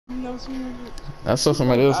never seen it. I saw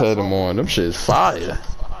somebody else had them on. Them shit's fire.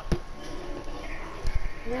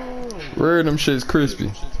 Where them shit's crispy.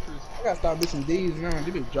 I gotta start missing days now.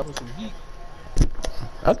 They been dropping some heat.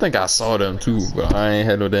 I think I saw them too, but I ain't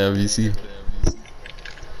had no damn VC.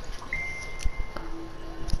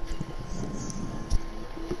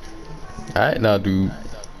 Alright now, dude.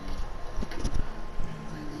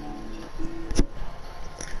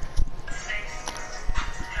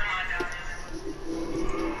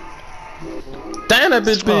 Damn, that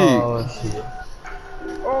bitch big. Oh, shit.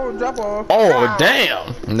 Oh, drop off. Oh,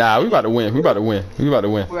 damn. Nah, we about to win. We about to win. We about to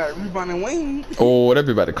win. We got rebound and wing. Oh, that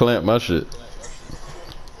bitch about to clamp my shit.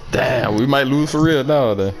 Damn, we might lose for real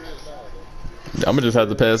now, then. I'ma just have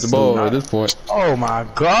to pass the ball at this point. Oh my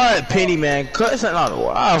god, Penny man, cut something out of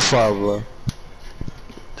wildfire, bro.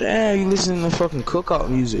 Damn, you listening to fucking cookout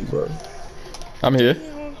music, bro. I'm here.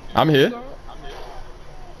 I'm here.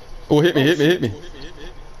 Oh, hit me, hit me, hit me.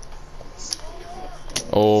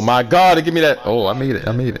 Oh my god, give me that. Oh, I made it,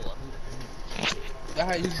 I made it.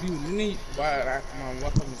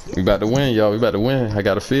 We about to win, y'all. We about to win. I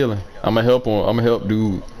got a feeling. I'ma help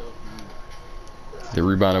dude. The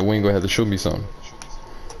rebounding wing gonna have to show me something.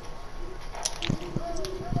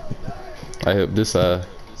 I help this side.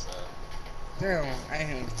 Damn, I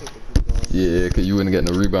ain't yeah, cause you wouldn't get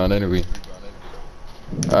no rebound anyway.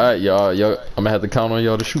 Alright, y'all. I'm gonna have to count on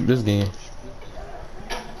y'all to shoot this game.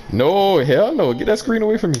 No, hell no. Get that screen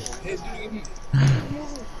away from me.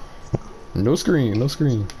 No screen, no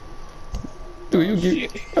screen. Dude, you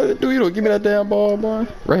don't give me that damn ball, boy.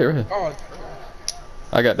 Right here, right here.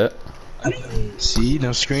 I got that. See,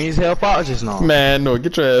 them screens help out just now. Man, no,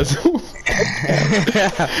 get your ass.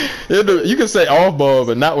 You can say off ball,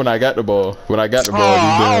 but not when I got the ball. When I got the ball,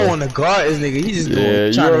 I don't want to guard this nigga. He just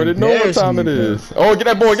you already know what time it is. Oh, get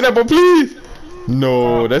that ball, please.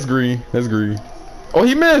 No, that's green. That's green. Oh,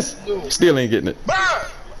 he missed. Still ain't getting it.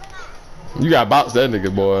 You got box that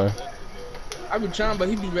nigga, boy. I been trying, but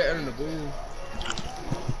he be better than the goal.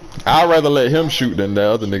 I'd rather let him shoot than the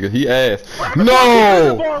other nigga. He ass.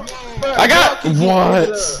 No! I got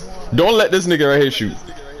what? Don't let this nigga right here shoot.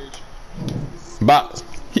 Box.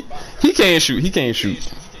 He can't shoot. He can't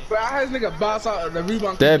shoot. But I had this nigga box out of the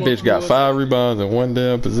rebound. That bitch got 5 rebounds in one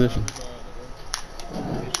damn position.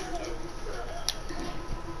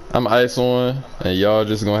 I'm ice on, and y'all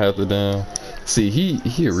just gonna have to damn. See,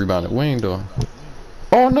 he a rebounded wing though.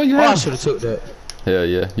 Oh no, you have. I should have took that. Hell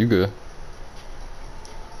yeah, you good.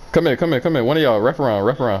 Come here, come here, come here. One of y'all, wrap around,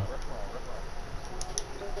 wrap around.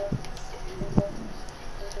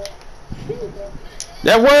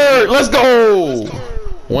 That word, let's go.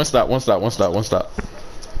 One stop, one stop, one stop, one stop.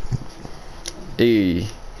 Hey,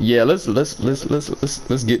 yeah, let's get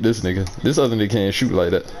this nigga. This other nigga can't shoot like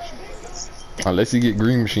that. Unless he get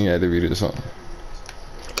green machine activated or something.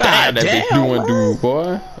 God, that bitch doing dude,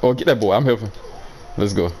 boy. Oh, get that boy. I'm helping.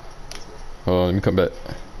 Let's go. Oh, let me come back.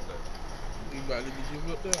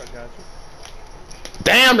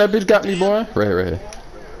 Damn, that bitch got me, boy. Right here, right here.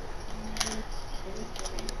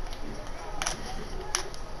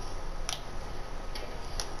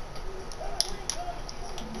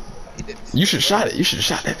 You should have shot it. You should have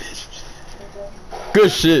shot that bitch.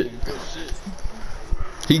 Good shit.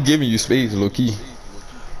 He giving you space, low key.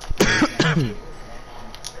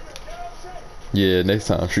 Yeah, next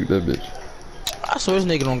time shoot that bitch. I swear this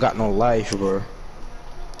nigga don't got no life, bro.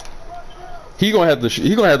 He gonna have to.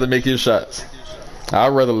 He gonna have to make his shots. I'd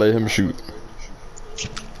rather let him shoot.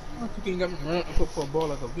 You got me run and put for a ball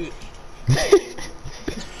like a bitch.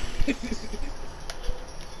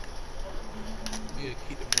 Yeah,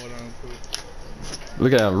 keep the ball down quick.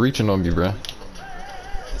 Look at him reaching on me, bro.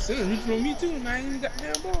 Reaching on me too, and I ain't even got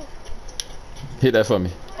damn ball. Hit that for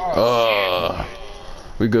me. Oh,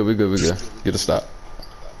 we good, we good, we good. Get a stop.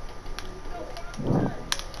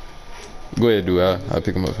 Go ahead, dude. I'll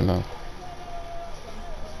pick him up for now.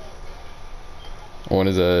 On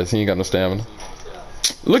his ass, he ain't got no stamina.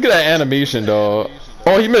 Look at that animation, dog.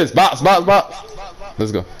 Oh, he missed. Box, box, box.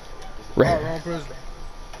 Let's go. Right. Wrong person.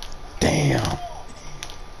 Damn.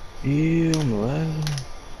 Yeah,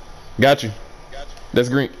 Got you. That's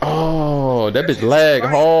green. Oh, that bitch lag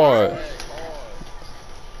hard.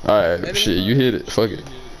 Alright, shit, you hit it. Fuck it.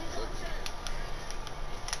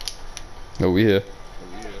 No, we here.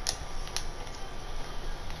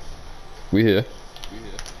 We here.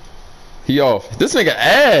 He off. This nigga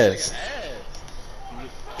ass.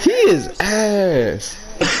 He is ass.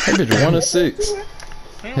 That bitch 1 of 6.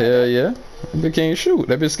 Hell yeah. That bitch can't shoot.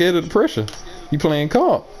 That bitch scared of the pressure. He playing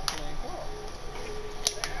comp.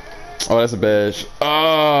 Oh, that's a badge.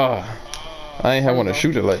 Ah, I ain't have one to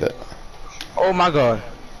shoot it like that. Oh my god.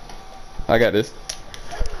 I got this.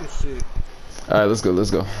 Shit. Alright, let's go,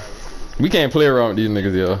 let's go. We can't play around with these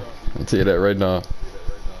niggas, y'all. I'll tell you that right now.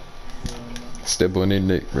 Step on their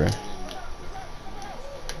neck, bro.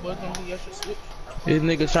 But don't be extra switch. This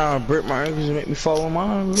nigga trying to break my ankles and make me fall on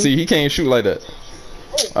mine, bro. See, he can't shoot like that.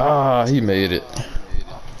 Ah, he made it.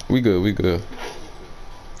 We good, we good.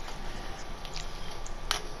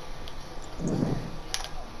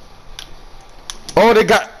 Oh, they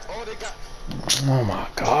got. Oh my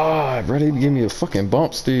god, bro, they give me a fucking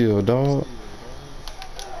bump still, dog.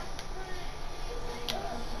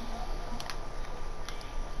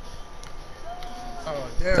 Oh,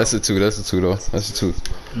 damn. That's a 2, that's a 2 though. That's a 2.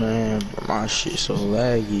 Man, my shit so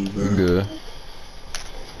laggy, bro. We good.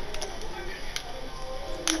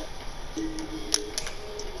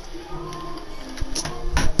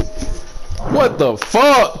 What the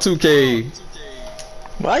fuck, 2K?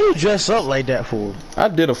 Why you dress up like that for? I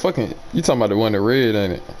did a fucking. You talking about the one that red,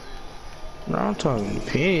 ain't it? No, I'm talking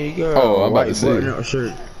pink. You got Oh, I'm about to white say. button-up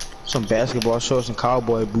shirt, some basketball shorts, and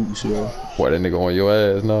cowboy boots, bro. Why that nigga on your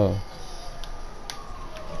ass now?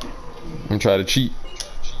 I'm trying to cheat.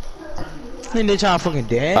 And they trying to fucking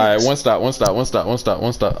dance. Alright, one stop, one stop, one stop, one stop,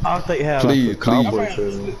 one stop. I thought you had Please, like a cowboy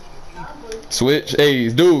please. shirt. Switch. Hey,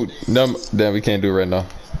 dude. Damn, we can't do it right now.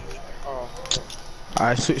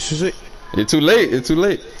 Alright, switch. It's too late. It's too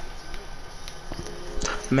late.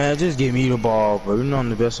 Man, just give me the ball, bro. You know I'm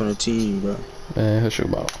the best on the team, bro. Man, hush your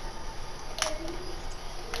mouth.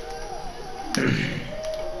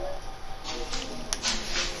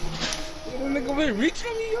 Nigga been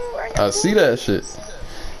reaching me, yo. I see that shit.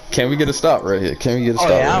 Can we get a stop right here? Can we get a Oh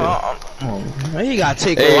stop yeah, right here? you gotta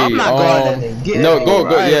take Hey, over. I'm not guarding that nigga. Get no, that go, nigga,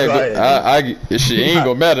 go, I ain't yeah, guarding go. that nigga. Shit ain't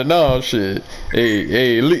gonna matter now, shit.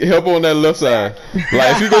 Hey, help on that left side.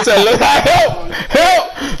 Like, if you go to that left side,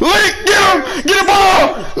 help! Link, get the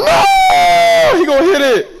ball! No! He gonna hit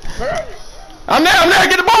it. I'm there,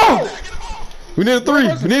 get the ball! We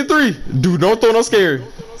need a 3, Dude, don't throw no scary.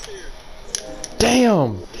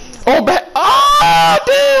 Damn. Oh, back. Ah,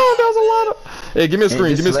 damn, that was a lot of. Hey, give me a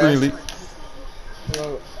screen, Lee.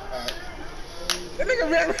 That nigga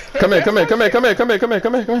ran. Come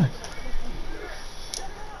here.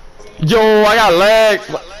 Yo, I got legs.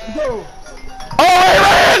 Bro. Oh, he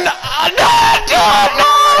ran!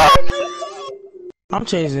 No! I'm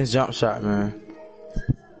changing this jump shot, man.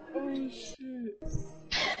 Oh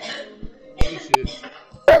shit.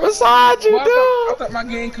 Right beside you, Boy, I dude. thought my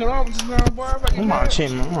game cut off just now, boy. I'm gonna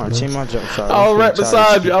change my jump shot. I was right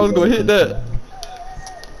beside you. I was gonna hit that.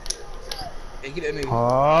 Hey, get that nigga.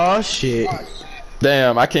 Oh shit.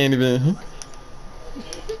 Damn, I can't even.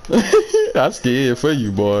 I'm scared for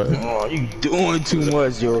you, boy. Oh, you doing too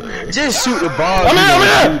much, yo. Just shoot the ball. I'm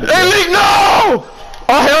here. Hey, Leak, no!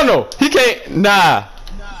 Oh, hell no. He can't. Nah.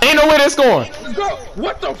 Ain't no way that's going. Let's go.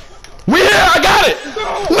 What the? We here. I got it.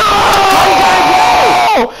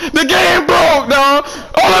 No! The game broke, dog.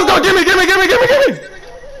 Oh, let's go. Give me.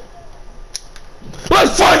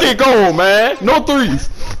 Let's fucking go, man. No threes.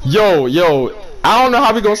 Yo. I don't know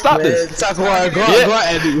how we gonna stop this. Talk about go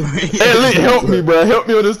at me. Hey, Lee, help me, bro. Help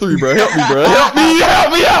me on this 3, bro. Help me. Help me.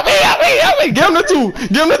 Give him the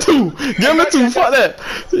two. Fuck that.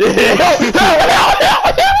 Yeah, help.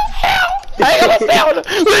 I ain't gonna stay on it.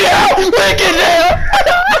 Lee, help. Lee, get there.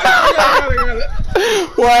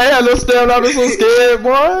 Boy, I had no stamina. I'm so scared,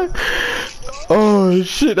 boy. Oh,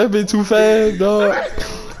 shit. That been too fast, dog.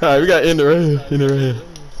 Alright, we got in the right here.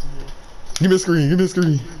 Give me a screen.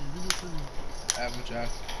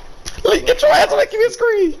 Lee, get your ass away. Give me a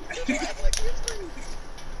screen.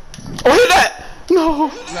 Oh, hit that. No.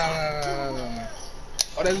 No.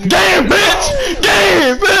 Oh, that's Game, bitch!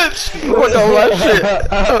 What the shit?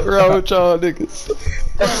 What's wrong with y'all niggas?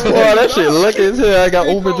 Boy, that shit lucky as hell. I got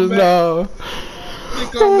open just now.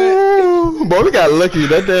 Oh, boy, we got lucky.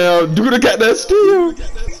 That damn dude got that steal.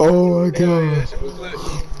 Oh my god.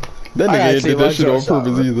 That nigga ain't did that shit on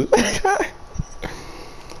purpose either.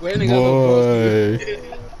 Boy.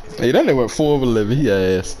 Hey, that nigga went 4 of 11. He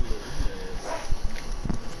ass.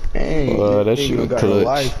 Hey, that shit was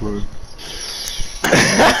clutch.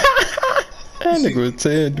 That nigga was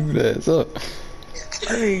tearing dude ass up.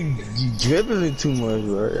 Hey, you dribbling too much,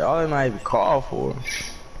 bro. All I might even call for.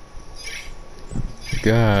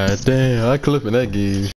 God damn, I clipping that game.